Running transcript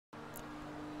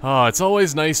It's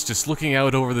always nice just looking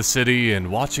out over the city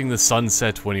and watching the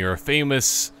sunset when you're a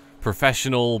famous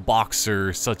professional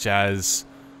boxer such as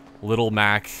Little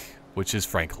Mac, which is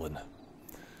Franklin.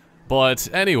 But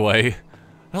anyway,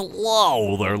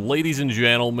 hello there, ladies and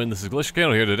gentlemen. This is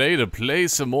Glaciercano here today to play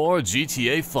some more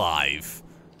GTA 5.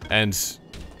 And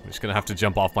I'm just gonna have to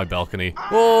jump off my balcony.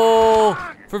 Whoa!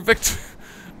 For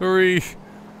victory!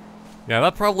 Yeah,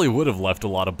 that probably would have left a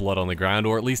lot of blood on the ground,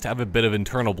 or at least have a bit of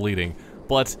internal bleeding.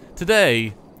 But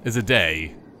today is a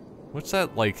day. What's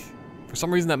that like? For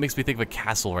some reason that makes me think of a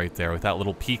castle right there with that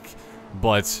little peak.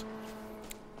 But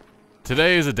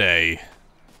today is a day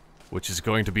which is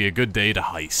going to be a good day to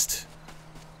heist.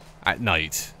 At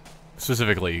night.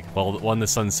 Specifically, when the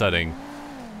sun's setting.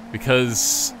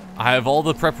 Because I have all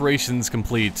the preparations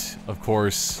complete, of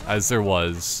course, as there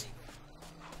was.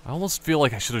 I almost feel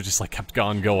like I should have just like kept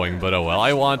on going, but oh well.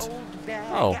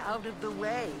 Oh.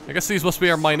 I guess these must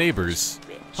be my neighbors.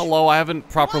 Hello, I haven't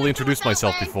properly introduced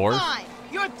myself before. Fine.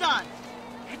 You're done.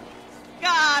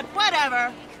 God,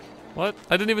 whatever. What?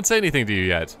 I didn't even say anything to you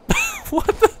yet. What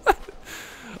the?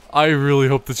 I really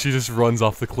hope that she just runs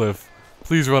off the cliff.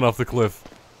 Please run off the cliff.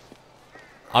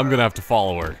 I'm gonna have to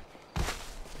follow her.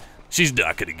 She's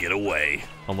not gonna get away.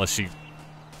 Unless she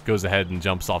goes ahead and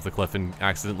jumps off the cliff and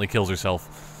accidentally kills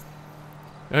herself.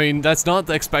 I mean, that's not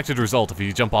the expected result if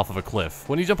you jump off of a cliff.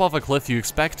 When you jump off a cliff, you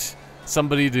expect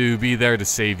somebody to be there to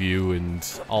save you and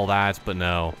all that, but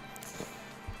no.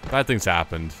 Bad things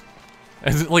happened.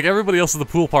 And like everybody else at the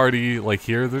pool party, like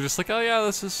here, they're just like, oh yeah,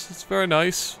 it's very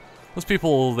nice. Those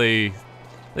people, they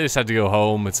just had to go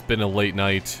home. It's been a late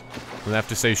night. And they have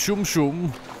to say shum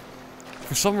shum.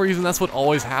 For some reason, that's what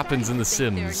always happens in The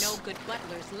Sims.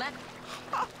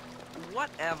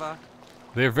 Whatever.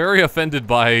 They're very offended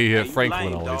by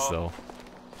Franklin always, though.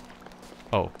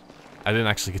 Oh, I didn't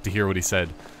actually get to hear what he said.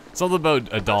 Something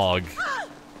about a dog.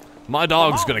 My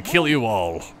dog's gonna kill you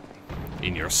all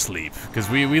in your sleep. Because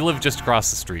we live just across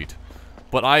the street.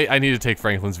 But I need to take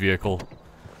Franklin's vehicle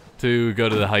to go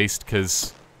to the heist,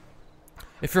 because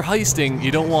if you're heisting,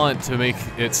 you don't want to make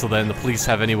it so then the police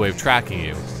have any way of tracking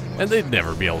you. And they'd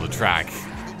never be able to track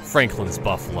Franklin's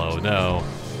buffalo, no.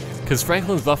 Because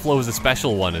Franklin's buffalo is a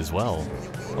special one as well.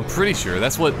 I'm pretty sure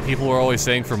that's what people are always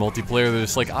saying for multiplayer. They're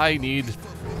just like, I need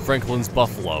Franklin's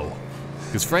buffalo.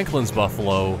 Because Franklin's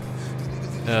buffalo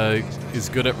is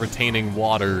good at retaining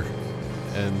water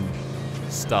and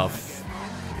stuff.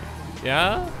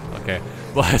 Yeah? Okay.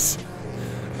 But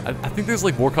I think there's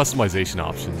like more customization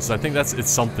options. I think it's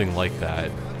something like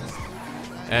that.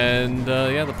 And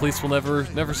yeah, the police will never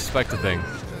suspect a thing.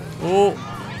 Oh!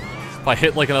 If I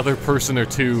hit like another person or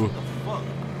two...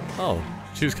 Oh,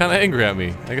 she was kind of angry at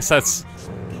me. I guess that's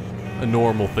a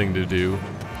normal thing to do.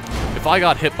 If I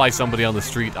got hit by somebody on the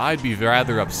street, I'd be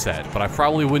rather upset, but I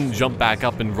probably wouldn't jump back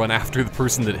up and run after the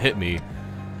person that hit me.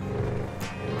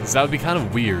 Because that would be kind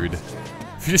of weird.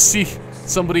 If you just see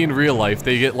somebody in real life,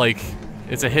 they get like...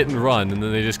 It's a hit and run, and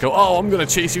then they just go, oh, I'm gonna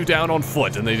chase you down on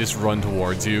foot, and they just run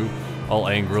towards you, all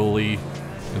angrily,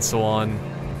 and so on.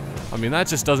 I mean, that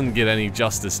just doesn't get any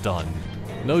justice done.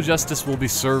 No justice will be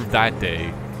served that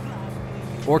day.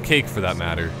 Or cake, for that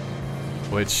matter.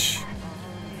 Which...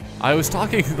 I was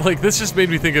talking, like, this just made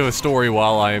me think of a story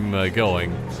while I'm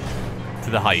going to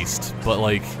the heist. But,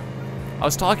 like, I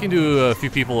was talking to a few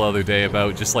people the other day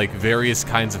about just, like, various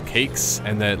kinds of cakes,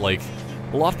 and that, like,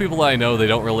 a lot of people that I know, they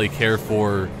don't really care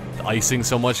for the icing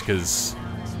so much, because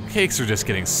cakes are just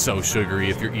getting so sugary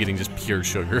if you're eating just pure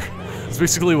sugar. That's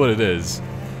basically what it is.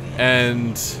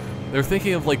 And they're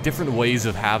thinking of like different ways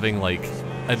of having like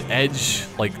an edge,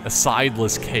 like a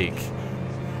sideless cake.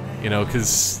 You know,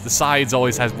 because the sides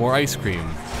always has more ice cream.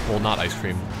 Well, not ice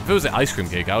cream. If it was an ice cream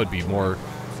cake, I would be more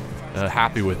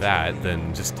happy with that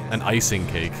than just an icing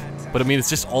cake. But I mean, it's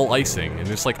just all icing, and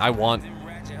it's like I want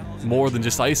more than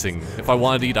just icing. If I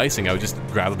wanted to eat icing, I would just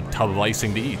grab a tub of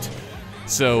icing to eat.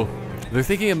 So they're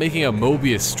thinking of making a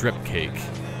Mobius strip cake,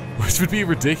 which would be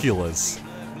ridiculous.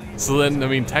 So then, I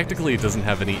mean, technically it doesn't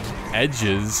have any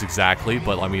edges exactly,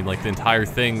 but I mean, like, the entire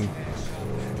thing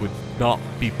would not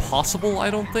be possible,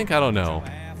 I don't think? I don't know.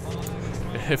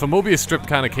 If a Mobius strip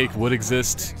kind of cake would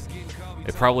exist,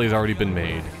 it probably has already been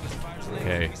made.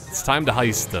 Okay, it's time to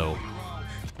heist, though.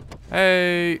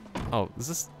 Hey! Oh, is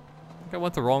this... I think I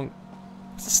went the wrong...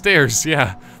 It's the stairs,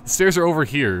 yeah. The stairs are over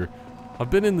here.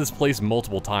 I've been in this place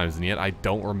multiple times, and yet I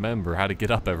don't remember how to get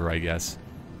up ever, I guess.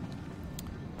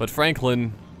 But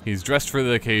Franklin... He's dressed for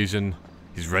the occasion.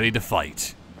 He's ready to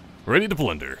fight. Ready to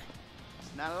plunder.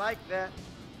 Not like that.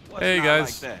 What's hey, not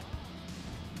guys. Like that?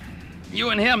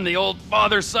 You and him, the old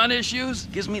father-son issues,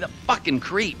 gives me the fucking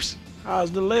creeps.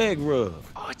 How's the leg rub?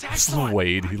 Oh, it's This little excellent.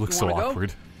 Wade, he looks so wanna go?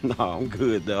 awkward. No, I'm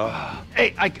good, dog.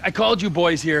 Hey, I called you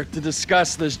boys here to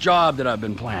discuss this job that I've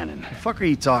been planning. The fuck are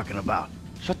you talking about?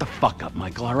 Shut the fuck up,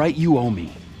 Michael, all right? You owe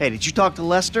me. Hey, did you talk to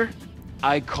Lester?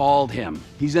 I called him.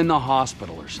 He's in the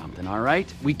hospital or something, all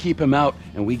right? We keep him out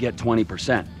and we get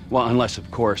 20%. Well, unless, of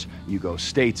course, you go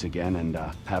states again and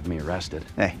have me arrested.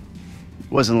 Hey,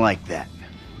 it wasn't like that.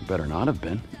 Better not have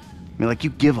been. I mean, like, you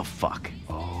give a fuck.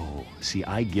 Oh, see,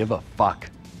 I give a fuck,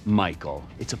 Michael.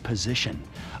 It's a position,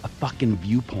 a fucking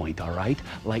viewpoint, all right?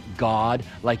 Like God,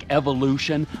 like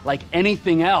evolution, like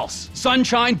anything else.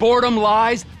 Sunshine, boredom,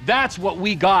 lies, that's what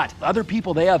we got. Other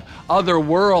people, they have other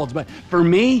worlds, but for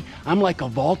me, I'm like a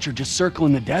vulture just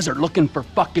circling the desert looking for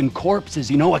fucking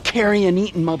corpses, you know, a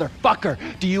carrion-eating motherfucker.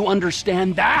 Do you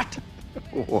understand that?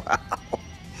 Wow.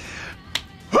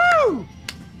 Woo!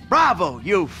 Bravo,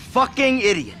 you fucking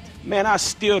idiot. Man, I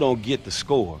still don't get the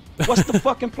score. What's the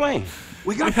fucking plan?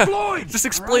 We got Floyd! Just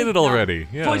explain it already.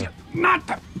 Yeah. Floyd, not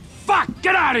the fuck!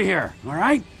 Get out of here! All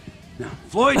right? Now,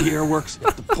 Floyd here works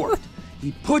at the port.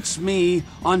 He puts me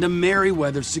onto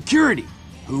Merryweather Security,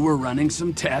 who are running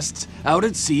some tests out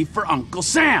at sea for Uncle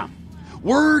Sam.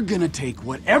 We're gonna take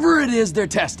whatever it is they're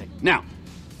testing. Now,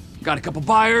 got a couple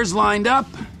buyers lined up.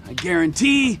 I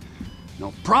guarantee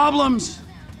no problems,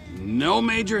 no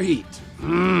major heat.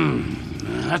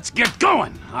 Let's get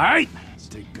going, all right? Let's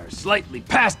take our slightly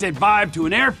past-it vibe to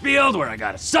an airfield where I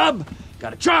got a sub,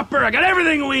 got a chopper, I got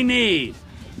everything we need.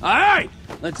 All right,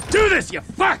 let's do this, you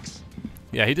fucks!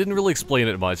 Yeah, he didn't really explain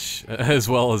it much, as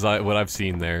well as what I've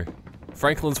seen there.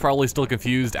 Franklin's probably still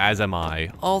confused, as am I.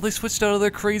 Oh, they switched out of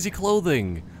their crazy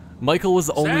clothing. Michael was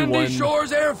the only one. Sandy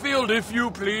Shores Airfield, if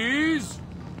you please.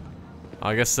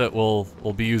 I guess that we'll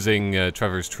be using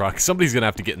Trevor's truck. Somebody's gonna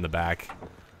have to get in the back.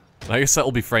 I guess that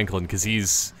will be Franklin, because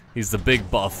he's the big,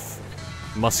 buff,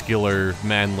 muscular,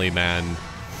 manly man.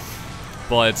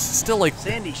 But still, like,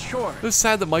 Sandy Shore. it was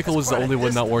sad that Michael was the only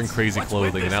one not wearing crazy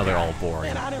clothing, and now they're all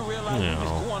boring. Man, I didn't realize we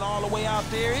was going all the way out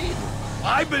there either.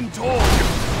 I've been told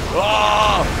your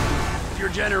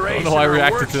I generation. don't know why I are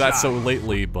reacted to that workshop. so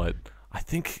lately, but I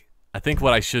think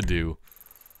what I should do,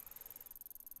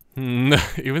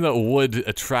 even though it would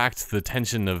attract the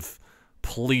attention of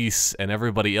police and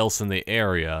everybody else in the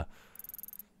area,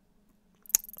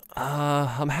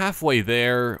 I'm halfway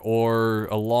there, or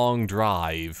a long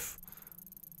drive.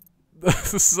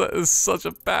 This is such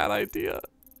a bad idea.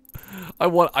 I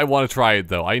want to try it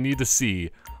though. I need to see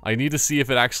if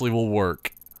it actually will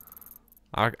work.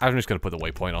 I'm just gonna put the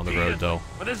waypoint on the road though.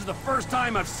 But this is the first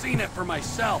time I've seen it for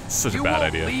myself. Such a you bad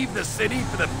won't idea. leave the city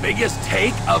for the biggest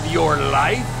take of your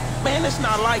life? Man, it's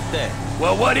not like that.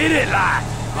 Well, what is it like,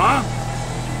 huh?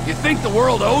 You think the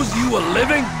world owes you a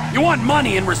living? You want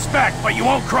money and respect, but you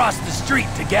won't cross the street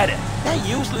to get it. That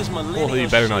useless millennial Well, you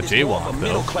better not shit is more of jaywalk, a though.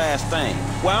 middle-class thing.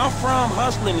 Where I'm from,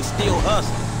 hustling is still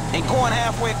hustling. And going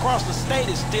halfway across the state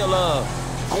is still,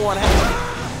 going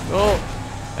halfway... Oh,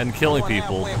 and killing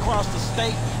people. halfway across the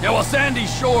state. Yeah, well, Sandy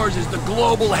Shores is the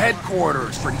global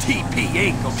headquarters for TP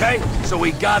Inc., okay? So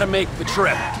we gotta make the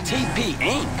trip. TP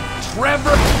Inc.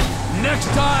 Trevor, next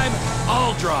time,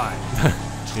 I'll drive.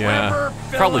 Yeah, Trevor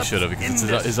probably Phillips should have, because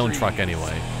it's his own truck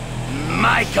anyway.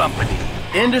 My company.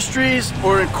 Industries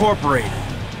or Incorporated?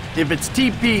 If it's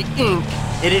TP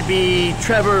Inc., it'd be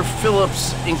Trevor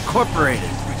Phillips Incorporated.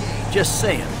 Just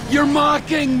saying. You're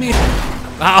mocking me.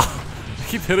 Ow! I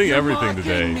keep hitting You're everything mocking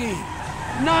today. me.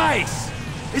 Nice.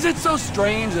 Is it so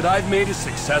strange that I've made a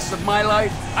success of my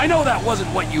life? I know that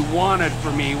wasn't what you wanted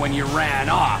for me when you ran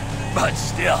off, but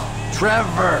still.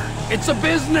 Trevor, it's a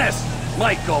business.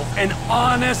 Michael, an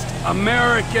honest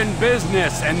American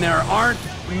business, and there aren't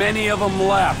many of them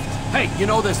left. Hey, you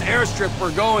know this airstrip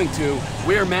we're going to,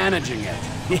 we're managing it.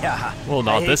 Yeah. Well,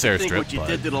 not I hate this to think airstrip, what you but-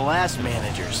 did to the last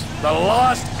managers. The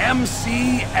Lost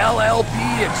MC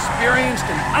LLP experienced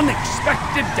an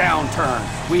unexpected downturn.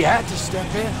 We had to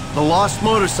step in. The Lost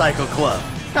Motorcycle Club.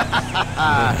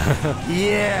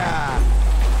 Yeah.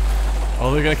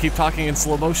 Oh, they're gonna keep talking in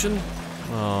slow motion?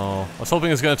 Oh, I was hoping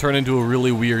it was gonna turn into a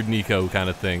really weird Nico kind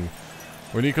of thing.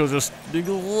 Where Nico's just,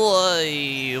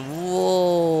 why,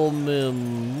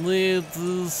 woman, let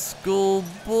us go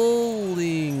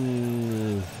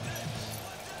bowling.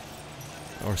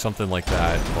 Or something like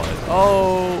that, but,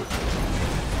 oh,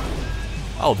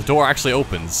 the door actually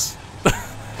opens.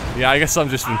 Yeah, I guess I've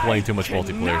just been playing too much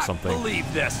multiplayer or something. I cannot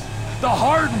believe this. The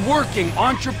hard-working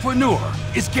entrepreneur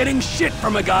is getting shit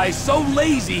from a guy so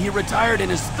lazy he retired in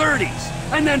his 30s.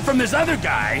 And then from this other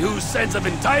guy whose sense of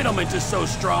entitlement is so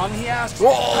strong, he asks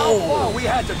how far we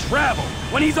had to travel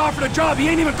when he's offered a job he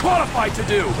ain't even qualified to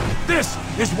do. This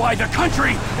is why the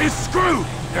country is screwed.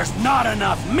 There's not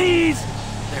enough me's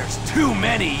There's too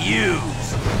many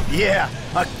yous. Yeah,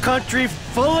 a country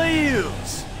full of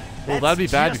yous. Well, that'd be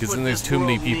bad because then there's too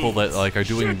many people that like are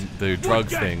doing the drug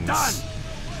things.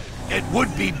 It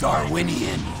would be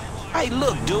Darwinian. Hey,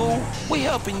 look, dude, we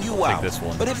helping you out. this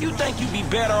one. But if you think you'd be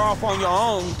better off on your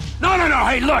own... No,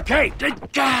 hey, look, hey.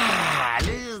 God,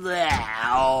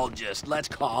 let's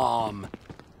calm.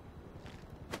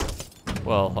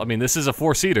 Well, I mean, this is a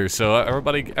 4-seater, so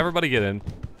everybody get in.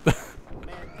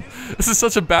 This is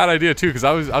such a bad idea too, because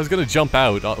I was gonna jump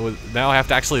out. Now I have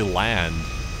to actually land.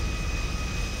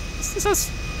 This is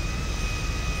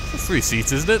 3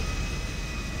 seats, isn't it?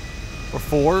 Or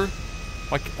 4?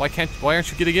 Why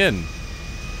aren't you getting in?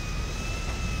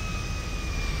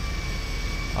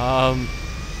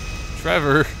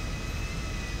 Trevor.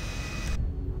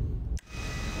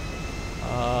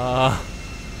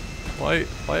 Why?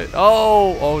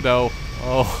 Oh no.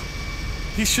 Oh.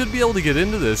 He should be able to get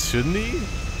into this, shouldn't he?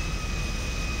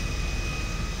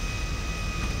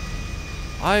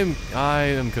 I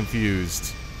am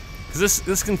confused. Cause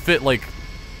this can fit like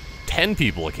 10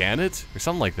 people, can it? Or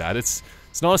something like that. It's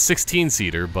not a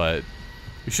 16-seater, but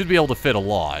we should be able to fit a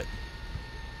lot.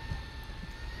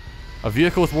 A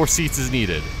vehicle with more seats is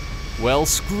needed. Well,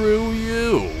 screw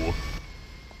you.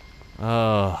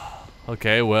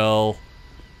 Okay, well,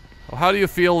 how do you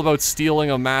feel about stealing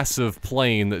a massive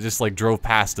plane that just like drove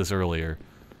past us earlier?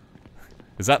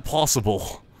 Is that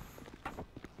possible?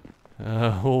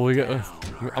 Well,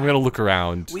 I'm gonna look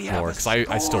around more because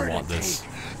I still want this.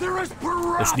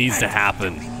 This needs to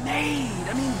happen.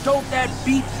 I mean, don't that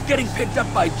beat getting picked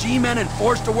up by G-men and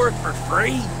forced to work for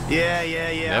free? Yeah.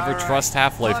 Never trust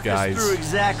Half-Life, guys. Talk us through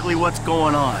exactly what's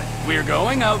going on. We're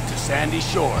going out to Sandy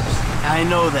Shores. I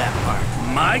know that part.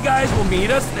 My guys will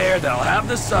meet us there. They'll have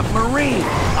the submarine.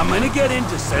 I'm gonna get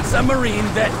into said submarine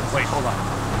that... Wait, hold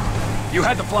on. You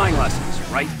had the flying lessons,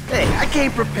 right? Hey, I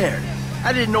came prepared.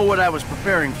 I didn't know what I was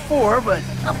preparing for, but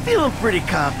I'm feeling pretty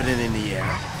confident in the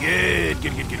air. Good. I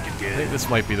think this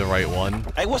might be the right one.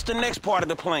 Hey, what's the next part of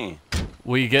the plan?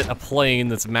 We get a plane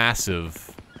that's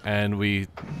massive, and we...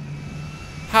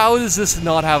 How does this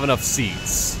not have enough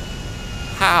seats?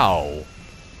 How?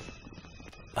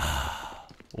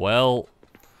 Well...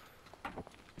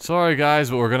 Sorry guys,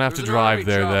 but we're gonna have to drive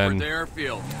there then.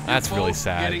 That's really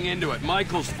sad. Getting into it.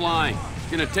 Michael's flying.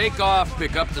 Gonna take off,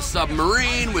 pick up the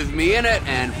submarine with me in it,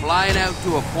 and flying out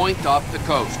to a point off the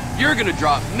coast. You're gonna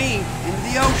drop me into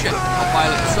the ocean. I'll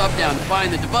pilot the sub down to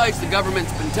find the device the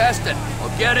government's been testing.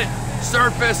 I'll get it,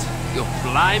 surface, you'll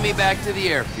fly me back to the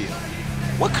airfield.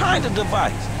 What kind of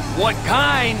device? What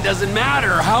kind doesn't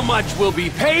matter. How much will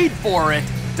be paid for it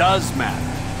does matter.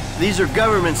 These are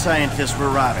government scientists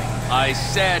we're robbing. I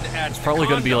said at It's probably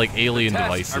gonna be like alien the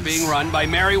tests devices. are being run by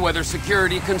Merryweather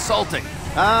Security Consulting.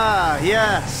 Ah,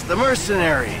 yes, the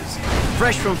mercenaries.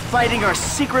 Fresh from fighting our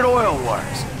secret oil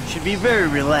wars. Should be very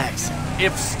relaxing.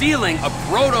 If stealing a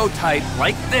prototype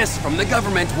like this from the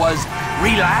government was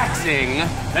relaxing,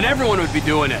 then everyone would be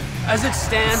doing it. As it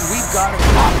stands, we've got an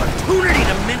opportunity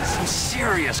to mint some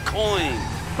serious coin.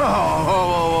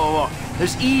 Whoa.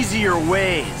 There's easier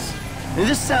ways. And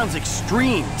this sounds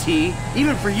extreme, T,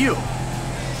 even for you.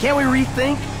 Can't we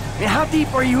rethink? I mean, how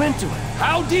deep are you into it?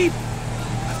 How deep?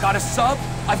 I've got a sub,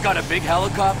 I've got a big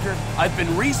helicopter. I've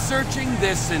been researching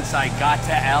this since I got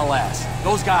to LS.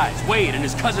 Those guys, Wade and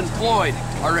his cousin Floyd,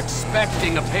 are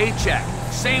expecting a paycheck.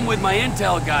 Same with my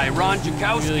intel guy, Ron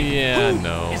Jakowski, Yeah, who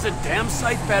no. is a damn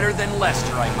sight better than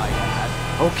Lester, I might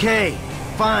add. Okay,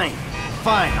 fine,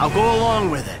 I'll go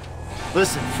along with it.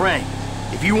 Listen, Frank,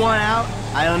 if you want out,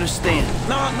 I understand.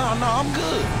 No, I'm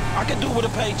good. I can do with a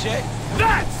paycheck.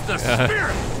 That's the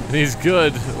spirit! And he's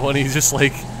good when he's just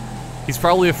like... He's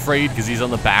probably afraid because he's on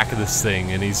the back of this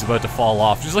thing and he's about to fall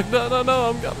off. He's like, no,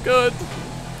 I'm good.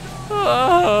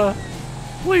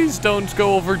 Please don't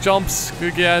go over jumps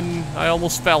again. I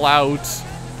almost fell out.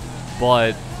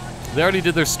 But they already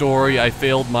did their story. I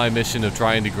failed my mission of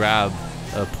trying to grab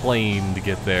a plane to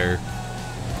get there.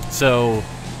 So,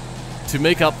 to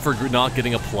make up for not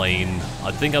getting a plane,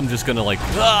 I think I'm just gonna like,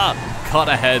 cut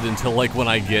ahead until like when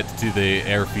I get to the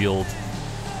airfield.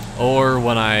 Or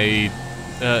when I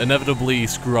inevitably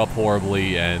screw up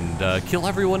horribly and kill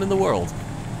everyone in the world.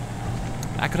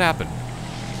 That could happen.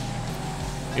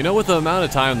 You know, with the amount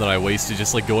of time that I wasted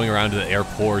just like going around to the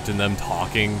airport and them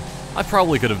talking, I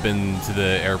probably could have been to the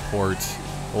airport,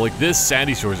 well, like this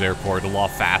Sandy Shores airport, a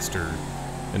lot faster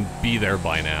and be there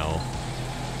by now.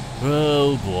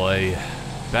 Oh boy.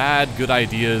 Good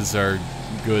ideas are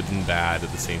good and bad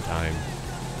at the same time.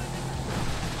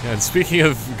 Yeah, and speaking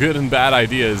of good and bad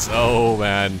ideas, oh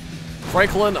man.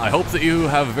 Franklin, I hope that you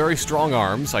have very strong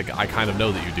arms. I kind of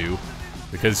know that you do.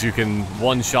 because you can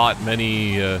one-shot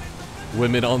many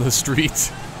women on the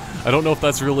street. I don't know if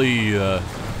that's really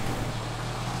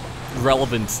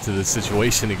relevant to the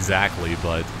situation exactly,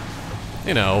 but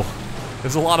you know,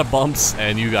 there's a lot of bumps,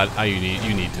 and you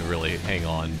need to really hang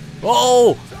on.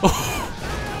 Oh!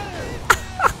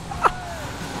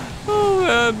 Oh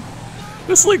man,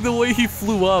 just like the way he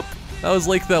flew up. That was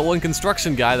like that one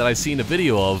construction guy that I've seen a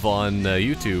video of on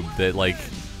YouTube that like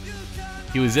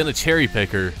he was in a cherry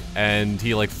picker and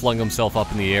he like flung himself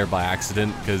up in the air by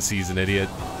accident because he's an idiot,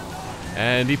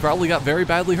 and he probably got very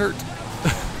badly hurt.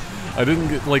 I didn't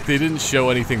get, like, they didn't show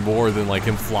anything more than like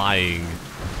him flying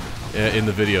in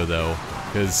the video though,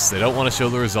 because they don't want to show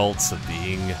the results of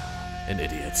being an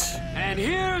idiot. And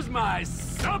here's my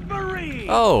submarine.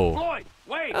 Oh, Floyd,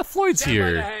 wait. Floyd's Stand by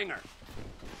here. the hangar.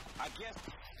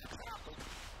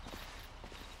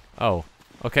 Oh,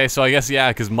 okay, so I guess,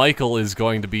 yeah, because Michael is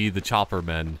going to be the chopper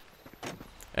men.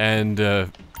 And,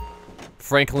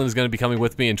 Franklin is going to be coming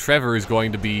with me, and Trevor is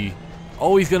going to be...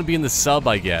 Oh, he's going to be in the sub,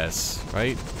 I guess,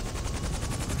 right?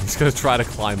 He's going to try to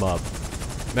climb up.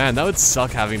 Man, that would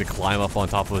suck having to climb up on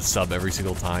top of a sub every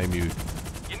single time you...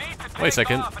 You need to take Wait a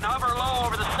second. off and hover low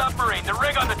over the submarine. The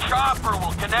rig on the chopper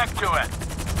will connect to it.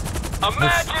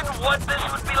 Imagine what this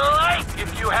would be like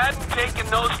if you hadn't taken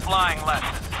those flying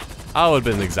lessons. I would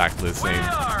have been exactly the We same.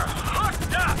 are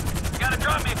hooked up. You gotta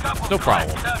drop me a couple No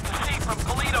problem. out to sea from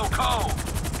Toledo Cove.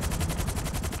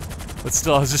 But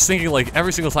still, I was just thinking, like,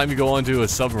 every single time you go onto a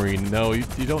submarine, no, you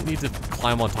don't need to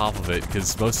climb on top of it,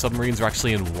 because most submarines are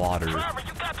actually in water. Trevor,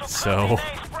 you got some So, crazy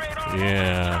names sprayed all over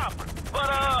yeah. the chopper.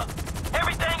 But,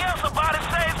 everything else about it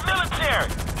says military.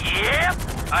 Yep,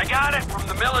 I got it from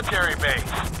the military base.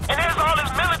 And there's all this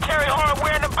military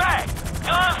hardware in the back.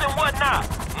 Guns and whatnot.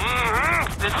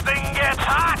 This thing gets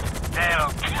hot.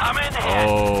 They'll come in handy.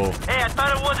 Oh. Hey, I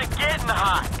thought it wasn't getting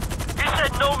hot. You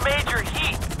said no major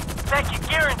heat. In fact, you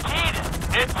guaranteed it.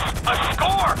 It's a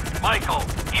score, Michael.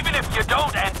 Even if you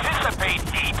don't anticipate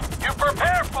heat, you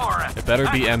prepare for it. It better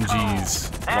be That's the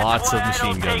MGs. code. That's Lots of why I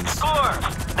machine don't take guns. scores.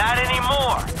 Not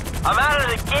anymore. I'm out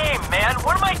of the game, man.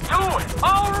 What am I doing?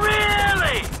 Oh,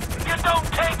 really? You don't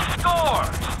take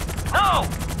scores? No,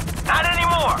 not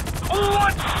anymore.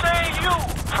 What say you,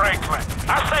 Franklin?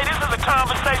 I say this is a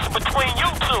conversation between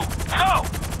you two. So,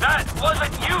 that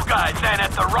wasn't you guys then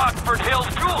at the Rockford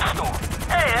Hills jewel store.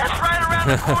 Hey, that's right around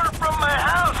the corner from my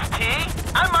house, T.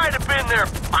 I might have been there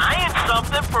buying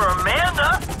something for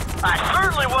Amanda. I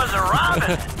certainly wasn't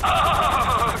robbing it.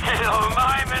 Oh, okay,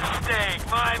 my mistake,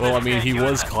 my mistake. Well, I mean, he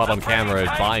was caught on camera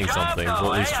buying something,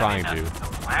 or at least trying to.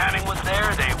 Planning was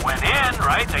there, they went in,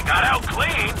 right? They got out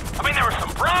clean. I mean, there were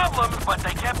some problems, but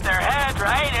they kept their head,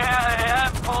 right?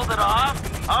 Yeah, pulled it off.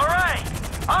 All right.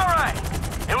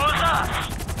 It was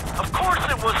us. Of course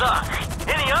it was us.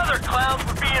 Any other clowns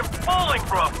would be in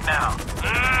Bolingbrook now.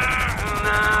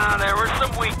 No, there were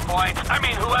some weak points. I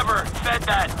mean, whoever said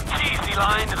that cheesy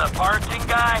line to the parking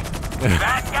guy,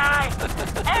 that guy,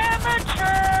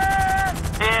 amateur.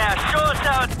 Yeah, show us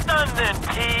how it's done then,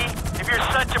 T. If you're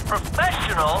such a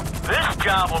professional, this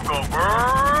job will go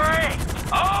great.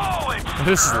 Oh, it's I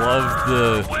just love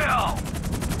the will.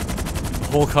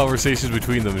 whole conversations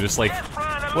between them, just like,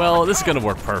 well, this is gonna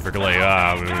work perfectly.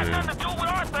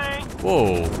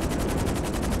 Whoa.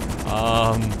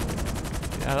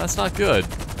 Yeah, that's not good.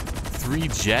 3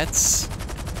 jets?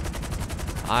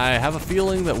 I have a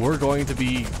feeling that we're going to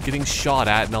be getting shot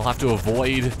at, and I'll have to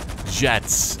avoid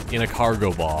jets in a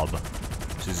Cargobob,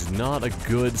 which is not a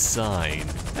good sign.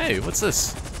 Hey, what's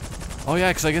this? Oh yeah,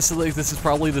 because I guess like this is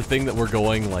probably the thing that we're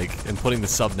going like and putting the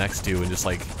sub next to and just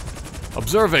like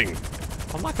observing.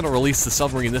 I'm not gonna release the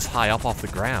submarine this high up off the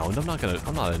ground. I'm not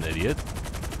an idiot.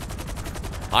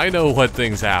 I know what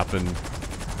things happen.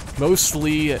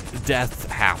 Mostly death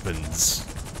happens.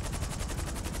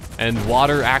 And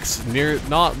water acts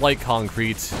not like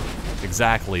concrete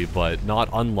exactly, but not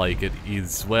unlike it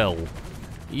as well.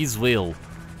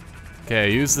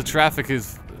 Okay, use the traffic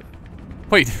as...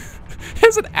 Wait,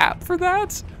 there's an app for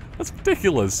that? That's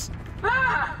ridiculous.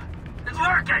 Ah! It's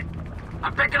working!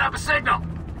 I'm picking up a signal!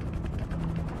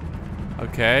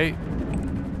 Okay.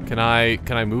 Can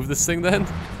I move this thing then?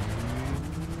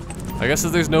 I guess that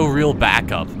there's no real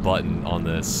backup button on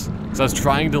this. Because I was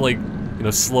trying to like, you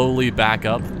know, slowly back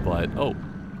up, but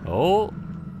oh.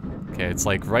 Okay, it's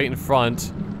like right in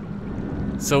front.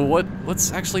 So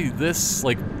what's actually this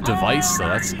like device though?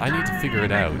 I need to figure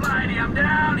it out. Friday, I'm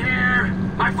down here.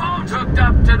 My phone's hooked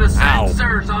up to the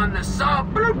sensors on the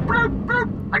sub. Bloop, bloop,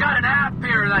 bloop. I got an app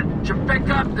here that should pick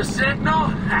up the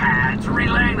signal? It's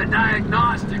relaying the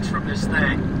diagnostics from this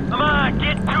thing. Come on,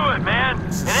 get to it, man.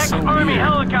 An ex-army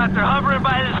helicopter hovering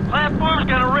by this platform's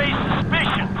gonna raise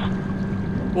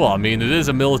suspicions. Well, I mean, it is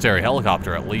a military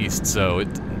helicopter at least, so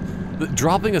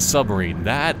dropping a submarine,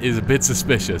 that is a bit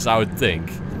suspicious, I would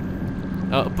think.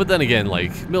 But then again,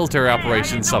 like, military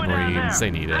operations, submarines,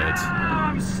 they need it.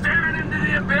 I'm staring into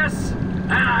the abyss,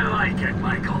 and I like it,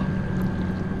 Michael.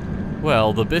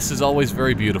 Well, the abyss is always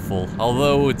very beautiful,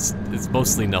 although it's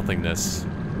mostly nothingness.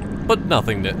 But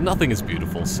nothing is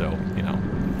beautiful, so, you know.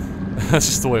 That's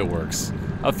just the way it works.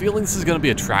 I have a feeling this is gonna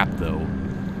be a trap, though.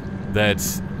 That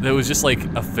was just, like,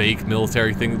 a fake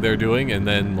military thing that they're doing, and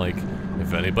then, like,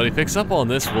 if anybody picks up on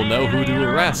this, we'll know who to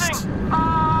arrest.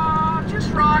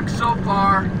 Just rocks so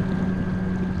far.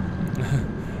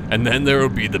 And then there will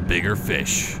be the bigger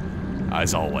fish,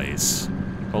 as always.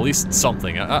 Or at least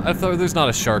something. If there's not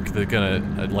a shark that's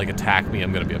gonna, like, attack me,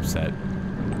 I'm gonna be upset.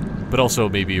 But also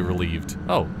maybe relieved.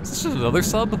 Oh, is this just another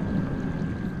sub?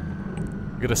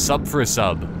 We got a sub for a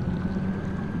sub.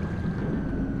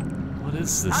 What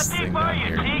is this thing down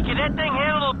here? Can that thing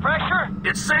handle the pressure?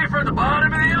 It's safer at the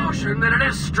bottom of the ocean than it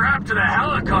is strapped to the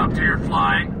helicopter you're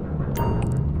flying.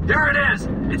 Here it is.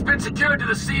 It's been secured to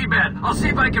the seabed. I'll see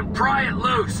if I can pry it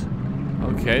loose.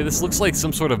 Okay, this looks like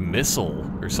some sort of missile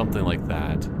or something like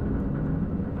that.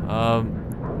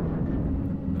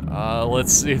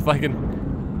 Let's see if I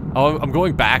can... Oh, I'm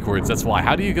going backwards, that's why.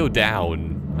 How do you go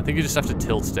down? I think you just have to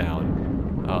tilt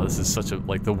down. Oh, this is such a,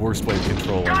 like, the worst way of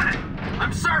controlling. Got it!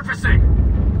 I'm surfacing!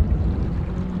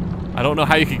 I don't know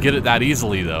how you could get it that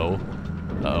easily, though.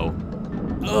 Uh-oh.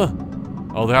 Ugh!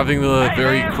 Oh, they're having the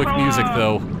very quick music,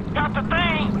 though. Got the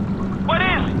thing. What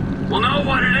is it? We'll know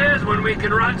what it is when we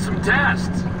can run some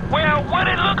tests. Well, what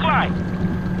it look like?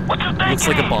 What you think? Looks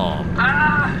like a bomb.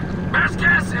 Best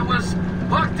guess it was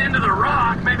hooked into the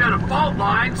rock, maybe on a fault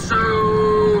line,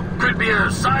 so could be a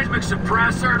seismic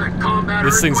suppressor to combat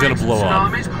this thing's gonna blow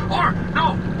up. Or,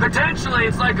 no, potentially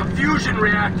it's like a fusion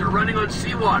reactor running on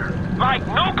seawater. Like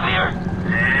nuclear?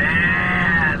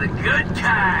 Yeah, the good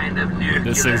kind of nuclear.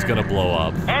 This thing's gonna blow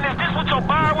up. And is this what your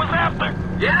buyer was after?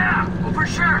 Yeah, well, for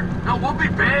sure. No, we'll be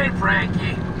paid,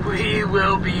 Frankie. We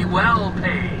will be well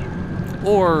paid.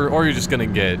 Or you're just gonna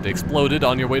get exploded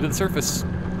on your way to the surface.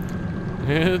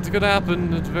 It's gonna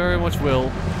happen. It very much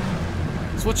will.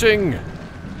 Switching!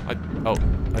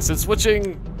 I said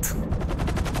switching!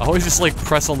 I always just, like,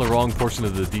 press on the wrong portion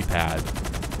of the D-pad.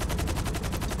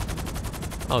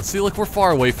 Oh, see, look, we're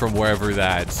far away from wherever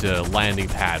that landing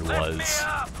pad was.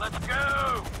 Let's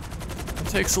go! It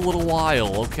takes a little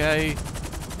while, okay?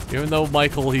 Even though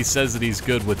Michael, he says that he's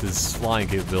good with his flying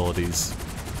capabilities.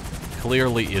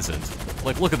 Clearly isn't.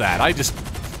 Like, look at that. I just...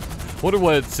 wonder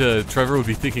what Trevor would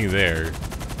be thinking there.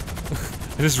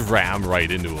 I just ram right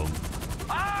into him.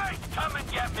 Alright, come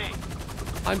and get me!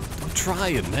 I'm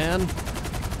trying, man.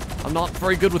 I'm not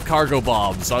very good with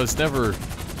Cargobobs. I was never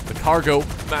the cargo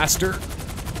master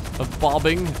of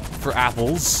bobbing for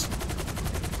apples.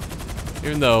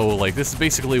 Even though, like, this is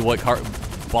basically what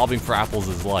bobbing for apples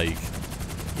is like.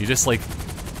 You just, like,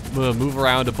 move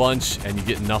around a bunch and you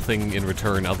get nothing in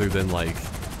return other than, like,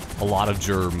 a lot of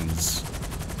germs.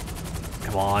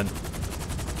 Come on.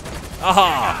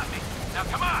 Aha! Now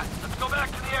come on, let's go back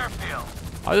to the airfield.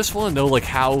 I just want to know, like,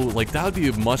 how, like, that would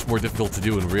be much more difficult to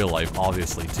do in real life,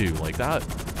 obviously, too. Like, that,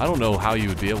 I don't know how you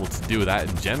would be able to do that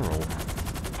in general.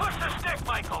 Push the stick,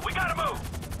 Michael, we gotta move.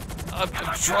 I'm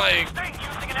trying. I'm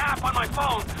using an app on my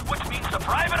phone, which means the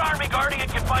private army guarding it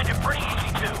can find it pretty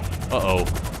easy, too. Uh-oh.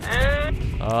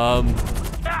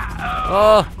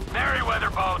 Merryweather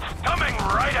boats coming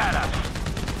right at us.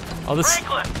 Oh, this...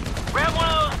 Franklin, grab one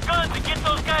of those guns and get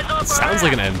those guys off our sounds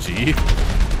like an ass. MG.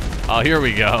 Oh, here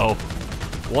we go.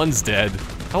 One's dead.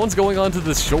 That one's going onto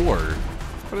the shore.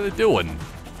 What are they doing?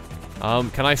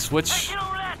 Can I switch? Get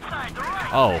over that side, the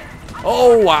right. Oh.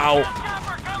 Oh, wow.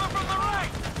 Chopper coming from the right.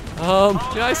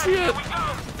 Yeah, I see it. Here we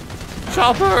go.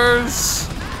 Choppers!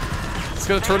 It's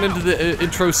gonna turn into the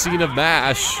intro scene of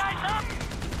MASH.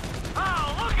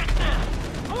 Oh, look at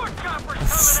this. More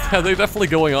choppers coming Yeah, they're definitely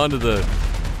going onto the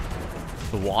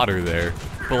water there.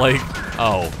 But, like,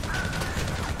 oh.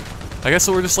 I guess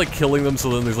so we're just, like, killing them so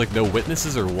then there's, like, no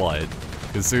witnesses or what?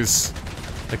 Because there's...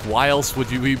 like, why else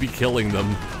would we be killing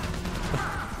them?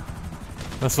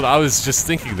 That's what I was just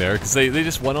thinking there, because they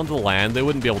just went onto the land, they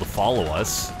wouldn't be able to follow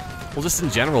us. Well, just in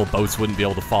general, boats wouldn't be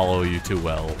able to follow you too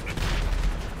well.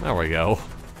 There we go.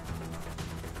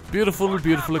 Beautiful,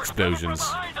 beautiful explosions.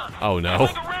 Oh, no.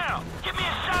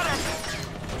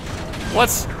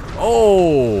 What?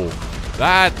 Oh!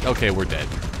 That... okay, we're dead.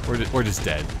 We're just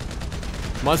dead.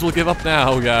 Might as well give up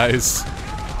now, guys.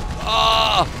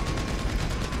 Ah!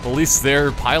 At least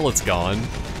their pilot's gone.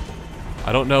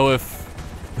 I don't know if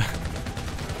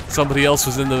somebody else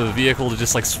was in the vehicle to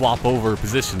just like swap over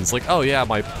positions. Like, oh yeah,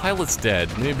 my pilot's dead.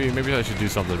 Maybe I should do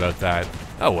something about that.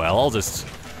 Oh well, I'll just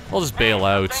bail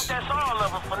out. I think that's all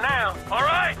of them for now. All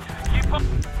right, keep up.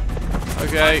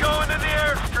 Okay. We're going to the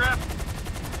airstrip.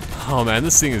 Oh man,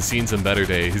 this thing has seen some better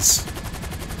days.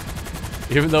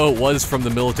 Even though it was from the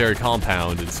military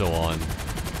compound and so on.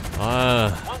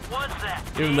 What was that?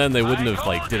 Even then they wouldn't have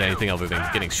like did anything other than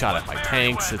getting shot at by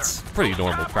tanks. It's pretty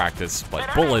normal practice, but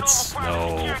bullets,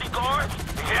 no.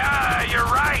 Yeah, you're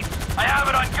right. I have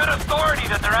it on good authority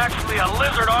that they're actually a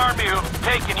lizard army who've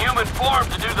taken human form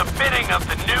to do the bidding of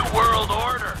the New World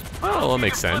Order. Oh, that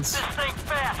makes sense. This thing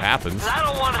fast. Happens. I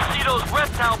don't want to see those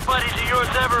reptile buddies of yours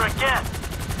ever again.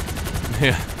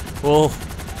 Yeah, well,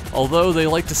 although they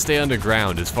like to stay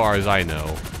underground as far as I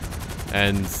know.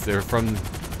 And they're from...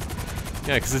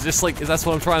 Yeah, because it's just like, that's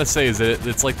what I'm trying to say, is that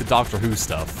it's like the Doctor Who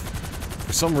stuff.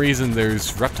 For some reason,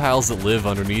 there's reptiles that live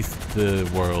underneath the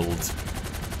world.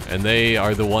 And they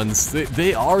are the ones,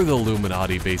 they are the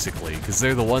Illuminati, basically. Because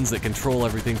they're the ones that control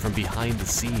everything from behind the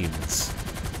scenes.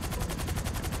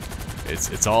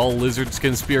 It's all lizards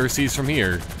conspiracies from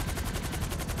here.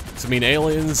 So, I mean,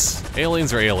 aliens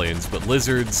are aliens, but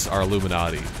lizards are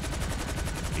Illuminati.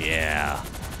 Yeah.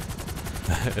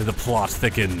 The plot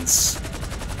thickens.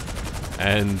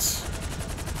 And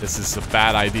this is a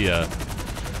bad idea.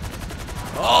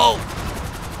 Oh!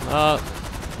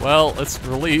 Well, it's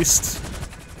released.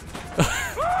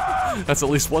 That's at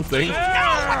least one thing. You know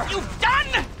what you've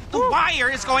done? The wire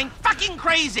is going fucking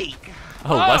crazy.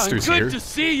 Oh, Lester's good here. to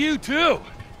see you too.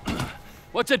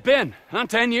 What's it been?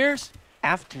 10 years?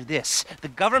 After this, the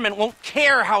government won't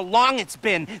care how long it's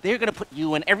been. They're gonna put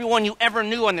you and everyone you ever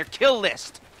knew on their kill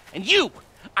list. And you!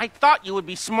 I thought you would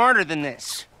be smarter than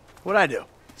this. What'd I do?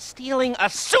 Stealing a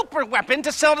super weapon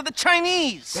to sell to the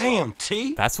Chinese. Damn,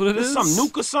 T. That's what it This is? some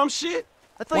nuke or some shit?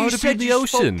 I thought Why you would it be said in the you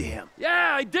spoke ocean? to him.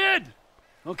 Yeah, I did.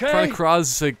 Okay. Trying to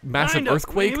cause a massive Kind of.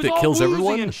 earthquake He was that all kills woozy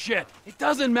everyone? and shit. It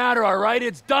doesn't matter, all right?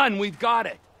 It's done. We've got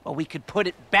it. Well, we could put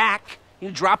it back.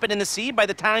 You drop it in the sea by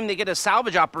the time they get a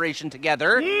salvage operation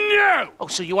together. No! Oh,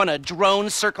 so you want a drone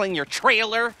circling your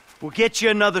trailer? We'll get you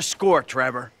another score,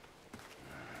 Trevor.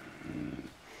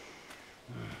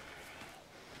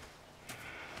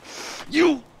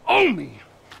 You owe me.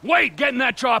 Wait, get in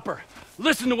that chopper.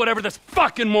 Listen to whatever this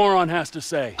fucking moron has to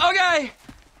say. Okay.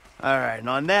 All right, and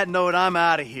on that note, I'm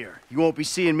out of here. You won't be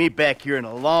seeing me back here in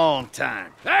a long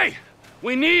time. Hey,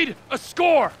 we need a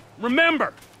score.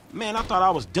 Remember. Man, I thought I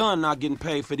was done not getting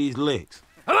paid for these licks.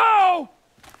 Hello?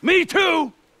 Me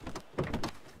too.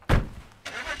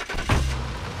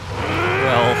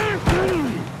 Well...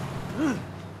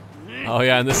 Oh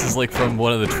yeah, and this is like from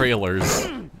one of the trailers.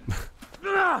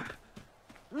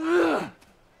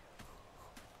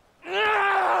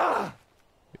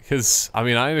 Because, I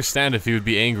mean, I understand if he would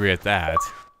be angry at that.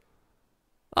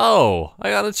 Oh, I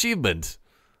got an achievement.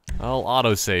 I'll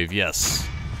autosave, yes.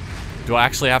 Do I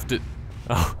actually have to...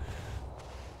 Oh.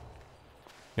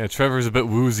 Yeah, Trevor's a bit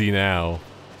woozy now.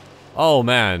 Oh,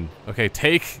 man. Okay,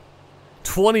 take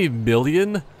 20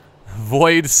 million?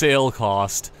 Void sale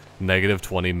cost, negative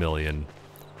 20 million.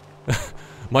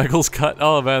 Michael's cut.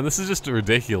 Oh, man, this is just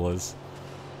ridiculous.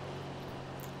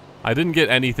 I didn't get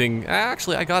anything.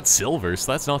 Actually, I got silver,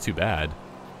 so that's not too bad.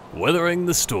 Weathering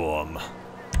the storm.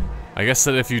 I guess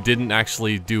that if you didn't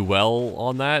actually do well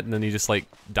on that, and then you just, like,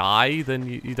 die, then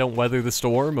you don't weather the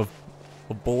storm of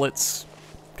bullets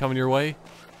coming your way.